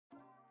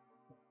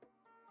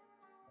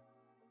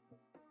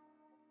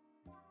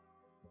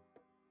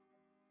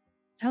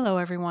Hello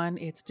everyone,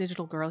 it's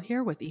Digital Girl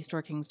here with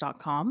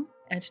eStoreKings.com,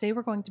 and today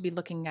we're going to be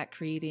looking at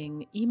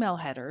creating email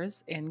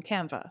headers in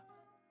Canva.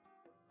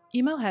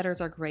 Email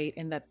headers are great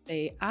in that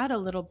they add a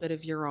little bit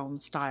of your own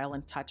style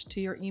and touch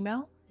to your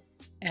email.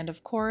 And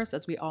of course,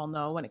 as we all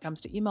know, when it comes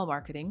to email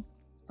marketing,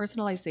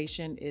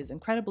 personalization is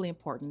incredibly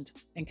important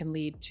and can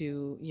lead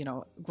to,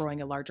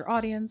 growing a larger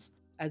audience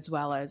as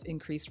well as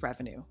increased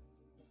revenue.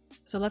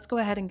 So let's go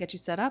ahead and get you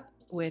set up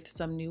with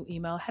some new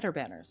email header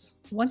banners.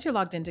 Once you're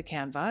logged into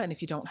Canva, and if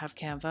you don't have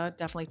Canva,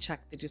 definitely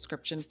check the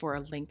description for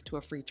a link to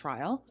a free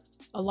trial.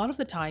 A lot of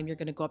the time, you're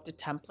going to go up to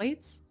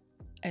templates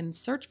and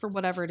search for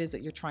whatever it is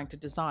that you're trying to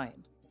design.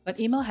 But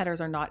email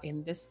headers are not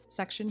in this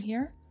section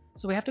here,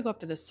 so we have to go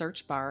up to the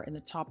search bar in the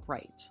top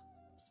right.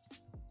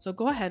 So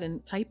go ahead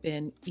and type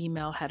in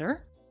email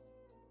header.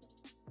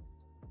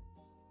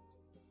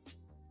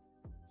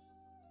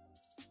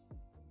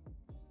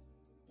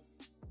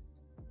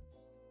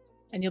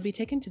 And you'll be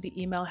taken to the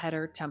email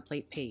header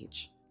template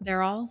page.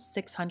 They're all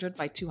 600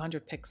 by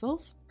 200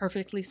 pixels,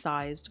 perfectly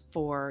sized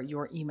for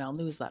your email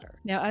newsletter.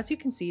 Now, as you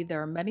can see,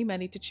 there are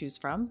many to choose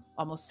from,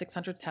 almost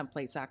 600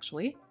 templates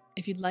actually.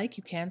 If you'd like,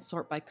 you can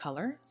sort by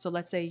color. So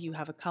let's say you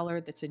have a color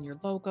that's in your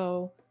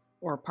logo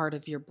or part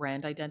of your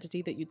brand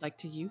identity that you'd like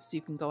to use. So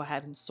you can go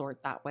ahead and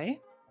sort that way.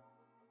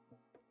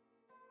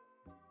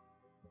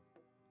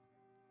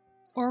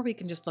 Or we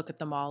can just look at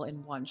them all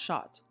in one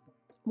shot.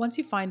 Once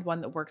you find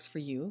one that works for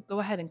you, go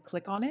ahead and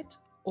click on it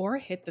or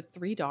hit the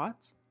three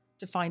dots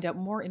to find out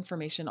more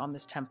information on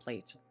this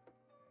template.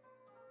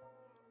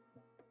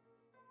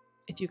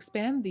 If you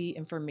expand the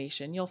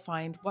information, you'll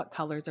find what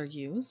colors are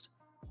used,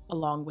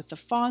 along with the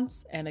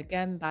fonts, and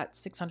again, that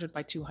 600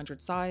 by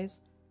 200 size,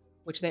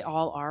 which they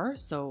all are,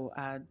 so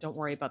don't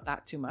worry about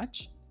that too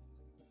much.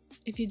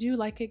 If you do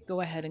like it,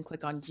 go ahead and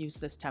click on Use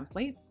this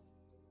template.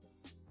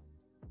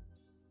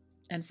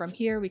 And from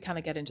here, we kind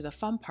of get into the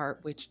fun part,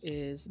 which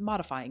is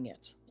modifying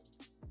it.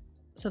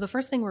 So the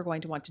first thing we're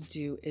going to want to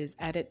do is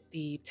edit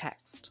the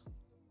text.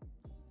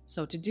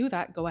 So to do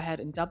that, go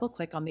ahead and double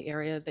click on the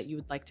area that you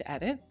would like to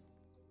edit,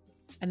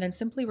 and then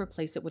simply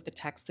replace it with the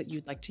text that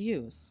you'd like to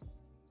use.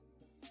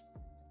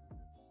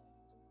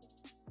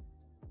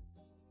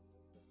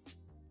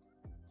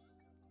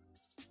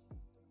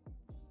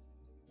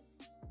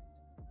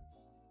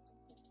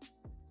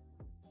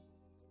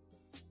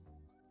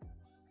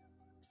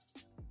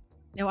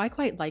 Now, I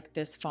quite like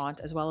this font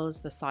as well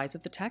as the size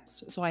of the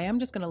text, so I am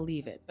just going to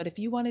leave it. But if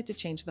you wanted to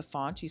change the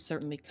font, you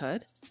certainly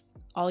could.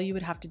 All you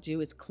would have to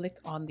do is click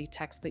on the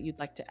text that you'd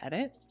like to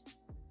edit,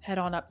 head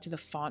on up to the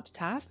font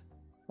tab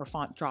or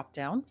font drop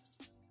down,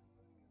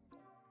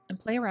 and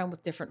play around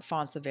with different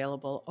fonts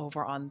available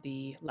over on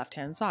the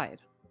left-hand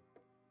side.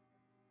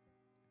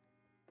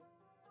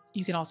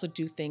 You can also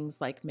do things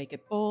like make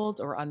it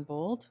bold or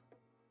unbold,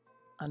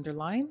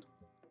 underline.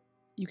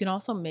 You can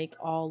also make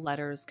all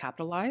letters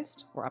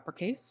capitalized or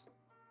uppercase.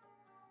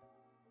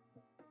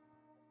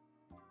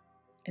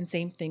 And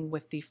same thing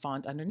with the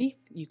font underneath.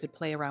 You could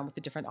play around with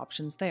the different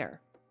options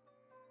there.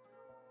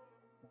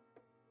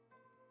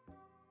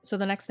 So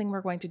the next thing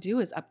we're going to do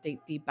is update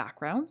the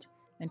background.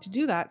 And to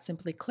do that,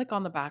 simply click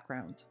on the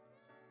background.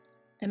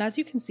 And as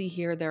you can see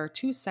here, there are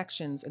two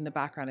sections in the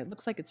background. It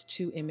looks like it's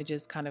two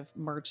images kind of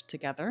merged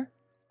together,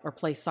 or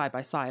placed side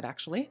by side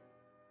actually.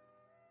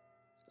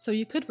 So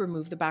you could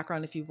remove the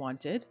background if you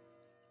wanted,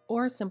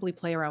 or simply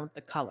play around with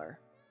the color.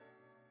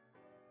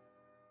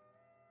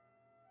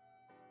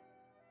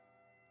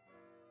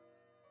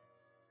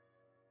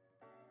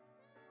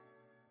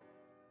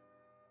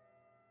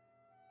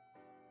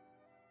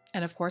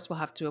 And of course, we'll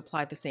have to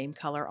apply the same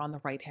color on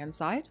the right-hand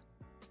side.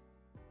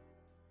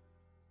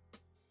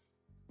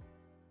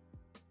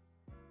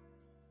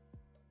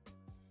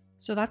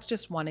 So that's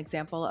just one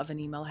example of an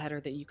email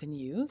header that you can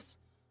use.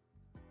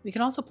 We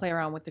can also play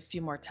around with a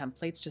few more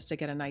templates just to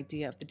get an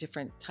idea of the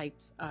different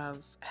types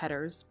of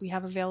headers we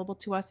have available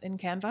to us in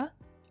Canva.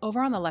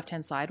 Over on the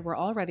left-hand side, we're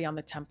already on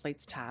the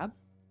Templates tab,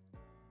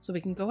 so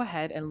we can go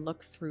ahead and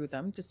look through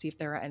them to see if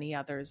there are any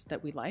others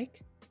that we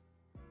like.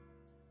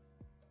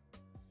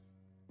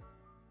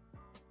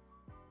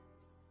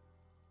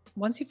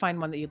 Once you find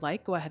one that you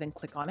like, go ahead and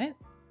click on it.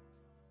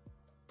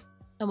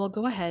 And we'll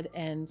go ahead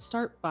and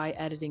start by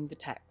editing the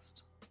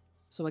text.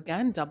 So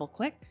again, double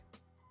click.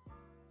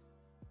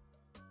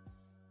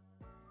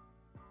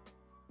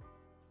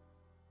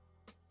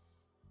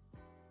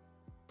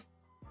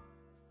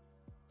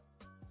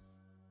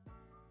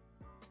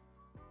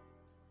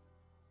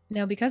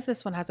 Now, because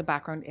this one has a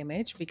background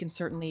image, we can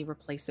certainly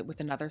replace it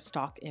with another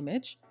stock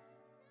image.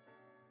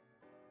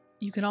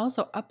 You can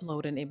also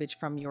upload an image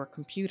from your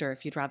computer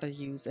if you'd rather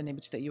use an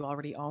image that you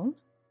already own,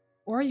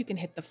 or you can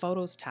hit the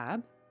Photos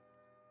tab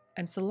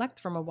and select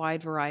from a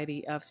wide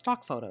variety of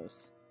stock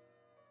photos.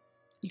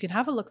 You can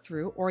have a look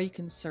through, or you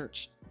can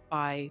search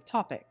by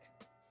topic.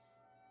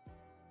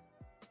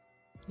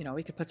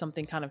 We could put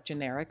something kind of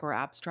generic or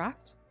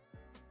abstract.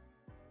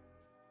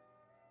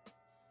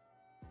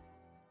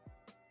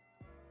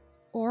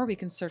 Or we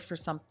can search for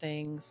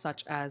something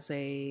such as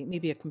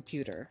maybe a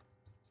computer.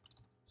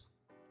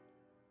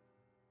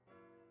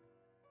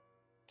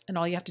 And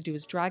all you have to do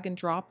is drag and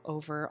drop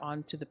over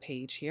onto the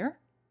page here.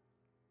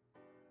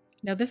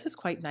 Now this is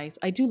quite nice.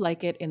 I do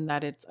like it in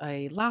that it's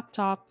a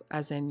laptop,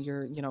 as in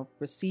you're,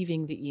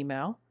 receiving the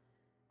email.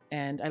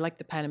 And I like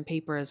the pen and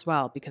paper as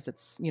well because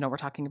it's, we're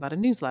talking about a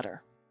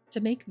newsletter.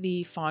 To make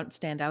the font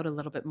stand out a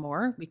little bit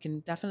more, we can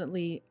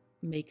definitely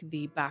make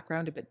the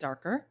background a bit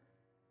darker.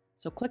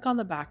 So click on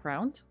the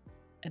background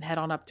and head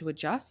on up to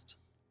adjust,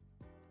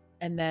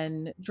 and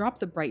then drop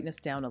the brightness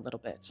down a little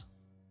bit.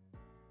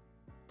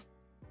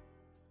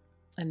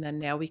 And then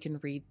now we can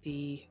read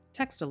the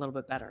text a little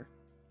bit better.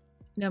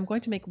 Now I'm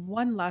going to make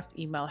one last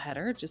email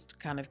header just to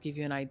kind of give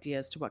you an idea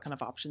as to what kind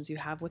of options you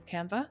have with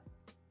Canva.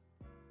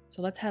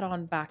 So let's head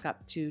on back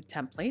up to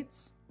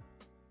templates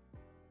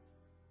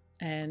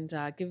and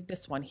give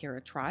this one here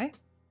a try.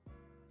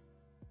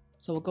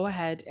 So we'll go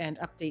ahead and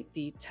update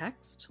the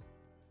text.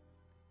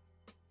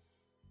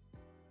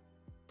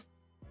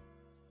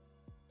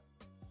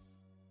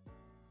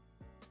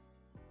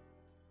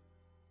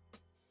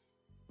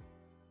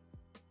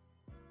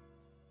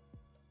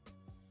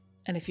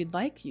 And if you'd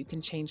like, you can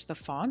change the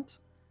font.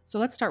 So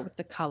let's start with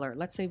the color.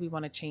 Let's say we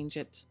want to change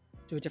it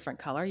to a different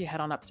color. You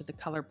head on up to the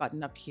color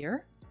button up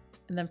here.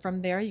 And then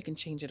from there, you can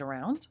change it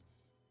around.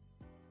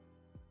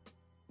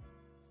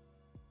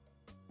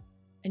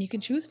 And you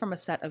can choose from a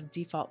set of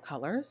default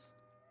colors.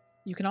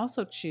 You can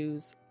also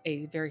choose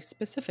a very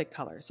specific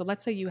color. So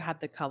let's say you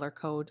had the color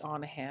code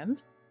on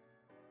hand.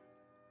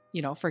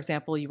 For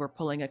example, you were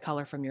pulling a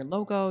color from your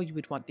logo, you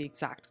would want the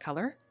exact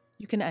color.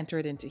 You can enter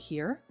it into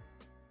here.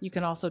 You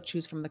can also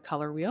choose from the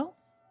color wheel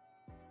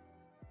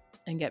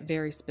and get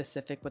very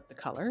specific with the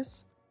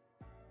colors.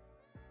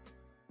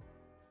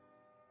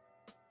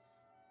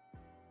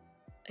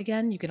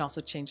 Again, you can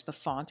also change the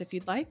font if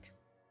you'd like.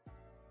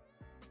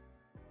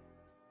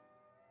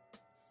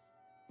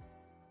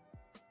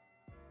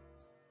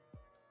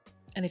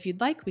 And if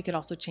you'd like, we could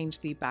also change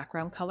the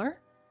background color.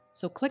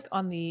 So click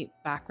on the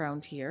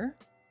background here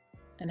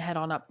and head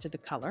on up to the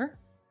color.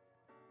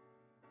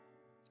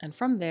 And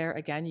from there,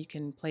 again, you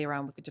can play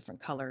around with the different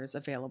colors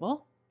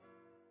available.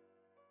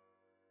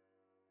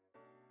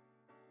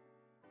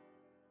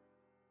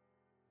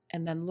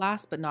 And then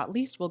last but not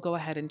least, we'll go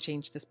ahead and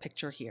change this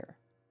picture here.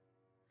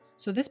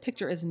 So this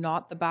picture is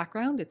not the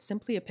background, it's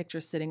simply a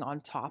picture sitting on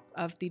top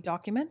of the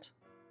document.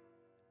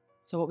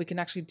 So what we can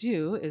actually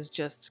do is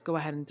just go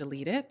ahead and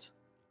delete it.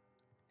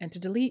 And to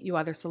delete, you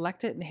either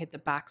select it and hit the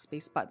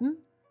backspace button,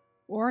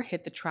 or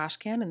hit the trash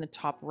can in the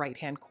top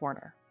right-hand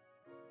corner.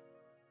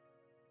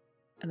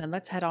 And then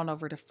let's head on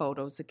over to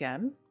photos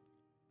again.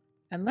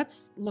 And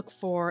let's look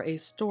for a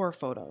store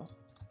photo.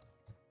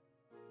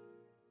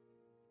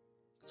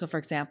 So for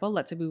example,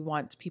 let's say we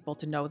want people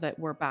to know that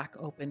we're back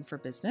open for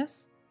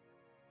business.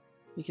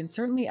 We can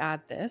certainly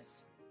add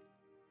this.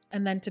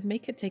 And then to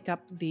make it take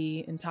up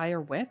the entire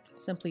width,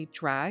 simply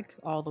drag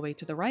all the way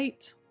to the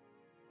right.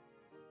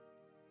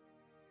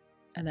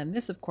 And then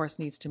this, of course,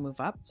 needs to move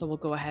up. So we'll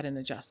go ahead and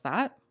adjust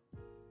that.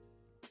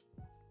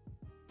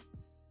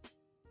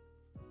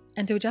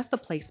 And to adjust the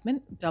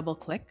placement, double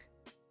click,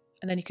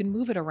 and then you can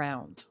move it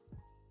around.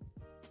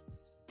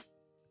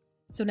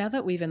 So now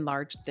that we've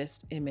enlarged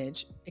this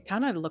image, it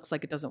kind of looks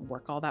like it doesn't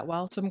work all that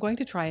well. So I'm going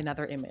to try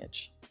another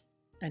image.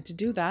 And to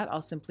do that,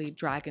 I'll simply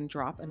drag and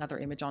drop another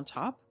image on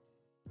top.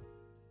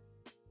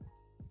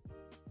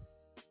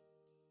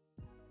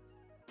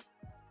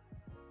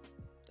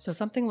 So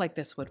something like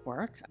this would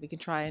work. We can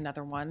try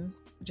another one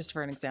just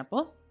for an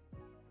example.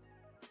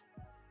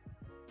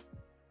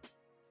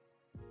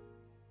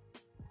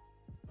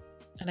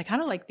 And I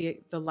kind of like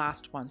the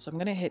last one. So I'm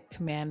going to hit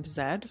Command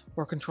Z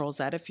or Control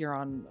Z if you're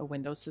on a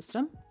Windows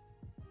system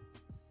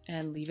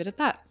and leave it at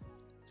that.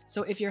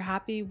 So if you're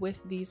happy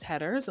with these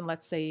headers, and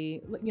let's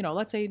say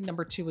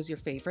number 2 was your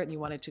favorite and you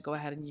wanted to go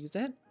ahead and use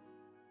it,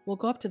 we'll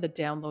go up to the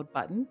download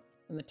button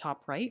in the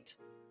top right.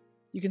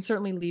 You can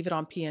certainly leave it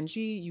on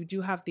PNG. You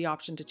do have the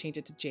option to change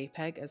it to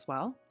JPEG as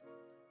well,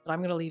 but I'm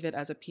going to leave it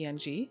as a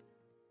PNG.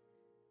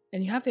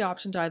 And you have the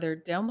option to either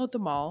download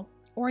them all,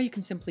 or you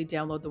can simply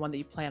download the one that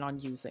you plan on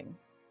using.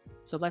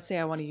 So let's say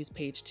I want to use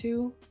page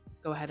 2,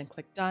 go ahead and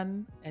click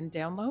done and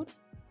download.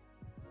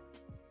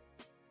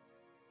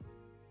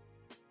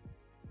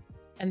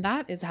 And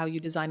that is how you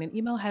design an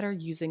email header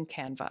using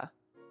Canva.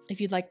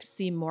 If you'd like to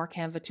see more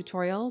Canva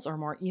tutorials or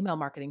more email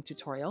marketing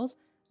tutorials,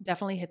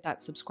 definitely hit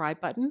that subscribe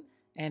button,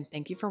 and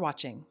thank you for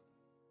watching.